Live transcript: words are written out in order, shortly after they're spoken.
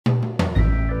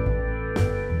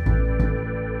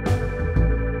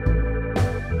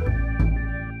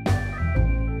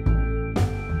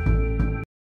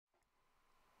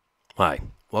Hi,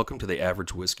 welcome to the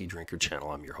Average Whiskey Drinker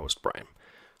channel. I'm your host, Brian.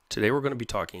 Today we're going to be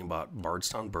talking about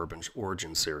Bardstown Bourbon's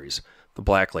Origin Series, the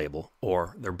Black Label,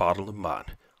 or their Bottled and Bond,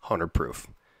 100 proof.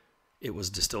 It was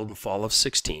distilled in fall of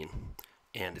 16,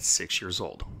 and it's 6 years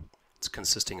old. It's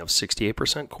consisting of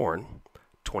 68% corn,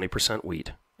 20%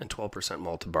 wheat, and 12%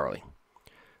 malted barley.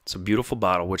 It's a beautiful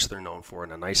bottle, which they're known for,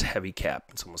 and a nice heavy cap.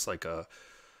 It's almost like a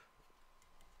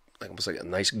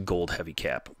nice gold heavy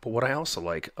cap. But what I also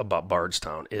like about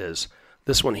Bardstown is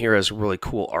this one here has really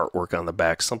cool artwork on the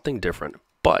back, something different,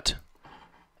 but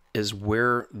is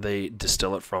where they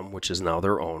distill it from, which is now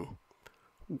their own,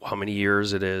 how many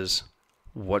years it is,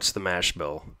 what's the mash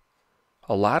bill.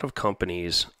 A lot of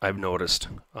companies I've noticed,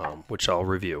 which I'll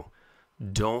review,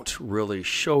 don't really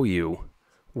show you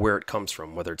where it comes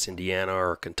from, whether it's Indiana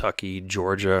or Kentucky,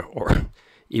 Georgia, or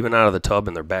even out of the tub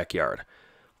in their backyard.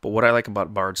 But what I like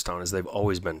about Bardstown is they've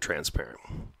always been transparent,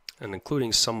 and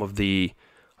including some of the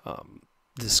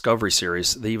Discovery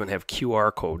series, they even have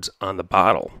QR codes on the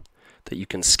bottle that you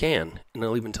can scan, and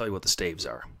they'll even tell you what the staves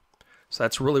are. So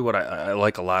that's really what I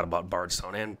like a lot about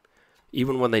Bardstown. And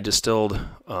even when they distilled,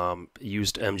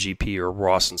 used MGP or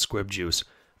Ross and Squibb juice,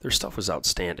 their stuff was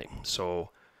outstanding. So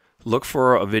look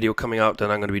for a video coming out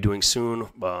that I'm going to be doing soon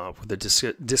with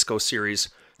the Disco series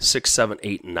 6, 7,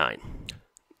 8, and 9.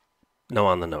 No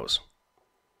on the nose.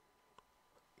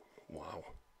 Wow.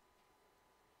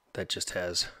 That just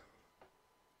has,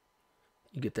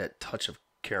 you get that touch of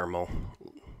caramel,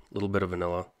 a little bit of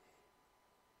vanilla.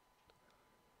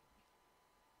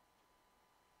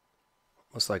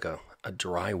 Almost like a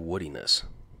dry woodiness.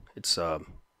 It's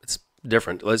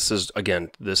different. This is,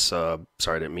 again, sorry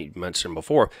I didn't mention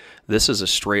before, this is a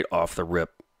straight off the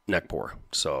rip neck pour.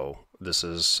 So this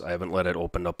is, I haven't let it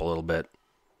open up a little bit.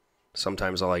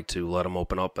 Sometimes I like to let them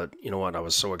open up, but you know what? I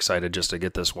was so excited just to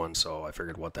get this one, so I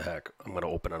figured, what the heck? I'm going to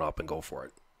open it up and go for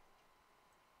it.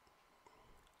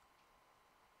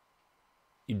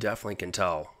 You definitely can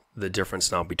tell the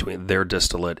difference now between their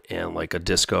distillate and like a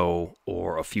Disco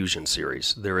or a Fusion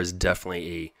series. There is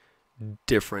definitely a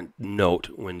different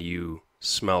note when you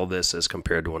smell this as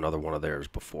compared to another one of theirs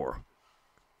before.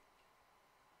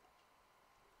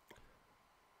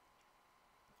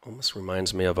 Almost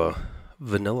reminds me of a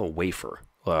vanilla wafer,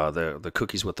 the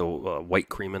cookies with the white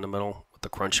cream in the middle, with the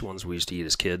crunchy ones we used to eat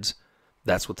as kids.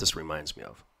 That's what this reminds me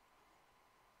of.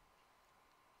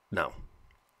 Now,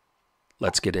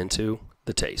 let's get into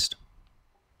the taste.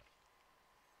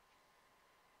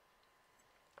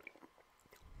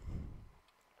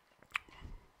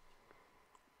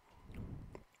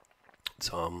 It's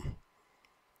a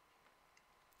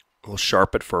little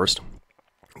sharp at first.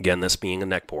 Again, this being a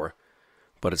neck pour,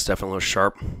 but it's definitely a little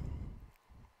sharp.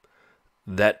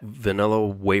 That vanilla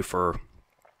wafer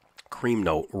cream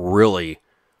note really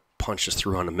punches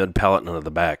through on the mid palate and on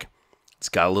the back. It's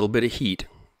got a little bit of heat.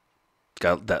 It's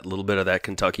got that little bit of that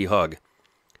Kentucky hug.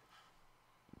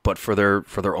 But for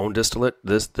their own distillate,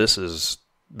 this is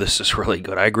really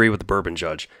good. I agree with the bourbon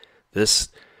judge. This,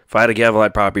 if I had a gavel,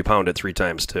 I'd probably pound it 3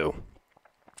 times too.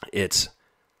 It's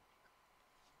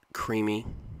creamy,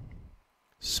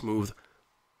 smooth,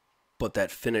 but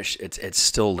that finish, it's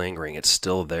still lingering. It's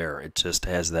still there. It just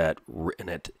has that,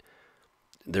 and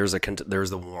there's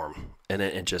the warm, and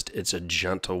it's a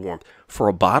gentle warmth. For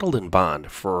a bottled and bond,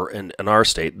 in our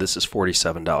state, this is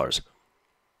 $47.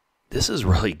 This is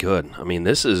really good. I mean,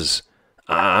 this is,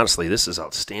 honestly, this is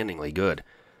outstandingly good.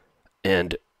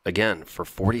 And again, for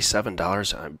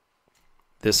 $47,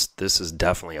 this is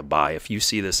definitely a buy. If you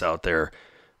see this out there,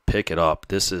 pick it up.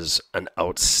 This is an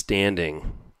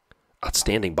outstanding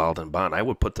bottled and bond. I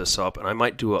would put this up, and I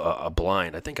might do a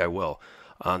blind, I think I will,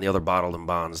 on the other bottled and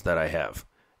bonds that I have,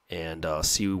 and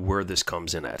see where this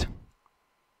comes in at.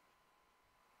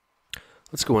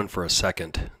 Let's go in for a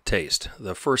second taste.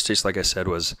 The first taste, like I said,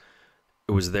 it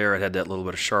was there. It had that little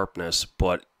bit of sharpness,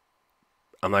 but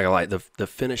I'm not gonna lie, the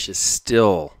finish is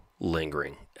still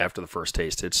lingering after the first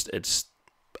taste. It's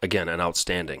again an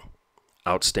outstanding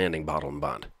bottled and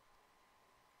bond.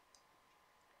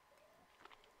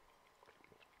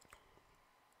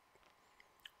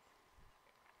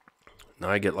 Now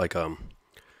I get like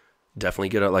definitely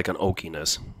get like an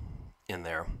oakiness in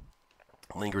there.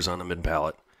 Lingers on the mid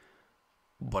palate.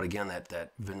 But again,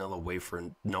 that vanilla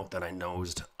wafer note that I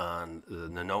nosed on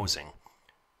the nosing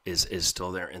is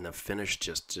still there, and the finish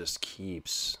just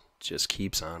keeps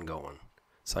on going.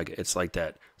 It's like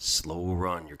that slow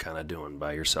run you're kind of doing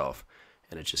by yourself,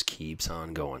 and it just keeps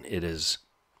on going. It is,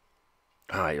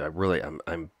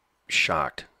 I'm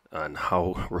shocked on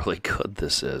how really good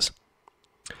this is.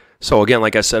 So again,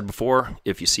 like I said before,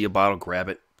 if you see a bottle, grab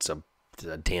it. It's a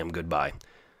damn good buy.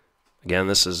 Again,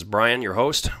 this is Brian, your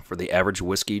host for the Average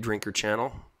Whiskey Drinker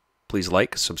channel. Please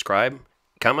like, subscribe,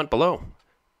 comment below.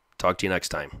 Talk to you next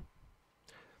time.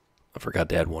 I forgot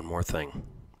to add one more thing.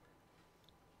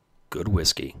 Good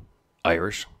whiskey,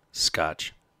 Irish,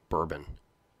 Scotch, bourbon,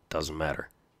 doesn't matter,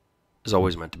 is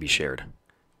always meant to be shared.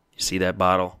 You see that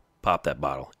bottle, pop that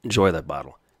bottle, enjoy that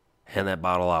bottle, hand that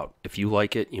bottle out. If you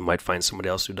like it, you might find somebody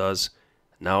else who does.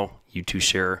 Now you two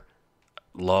share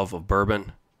love of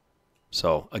bourbon.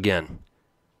 So again,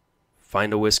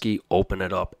 find a whiskey, open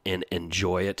it up, and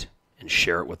enjoy it, and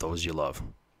share it with those you love.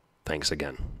 Thanks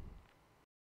again.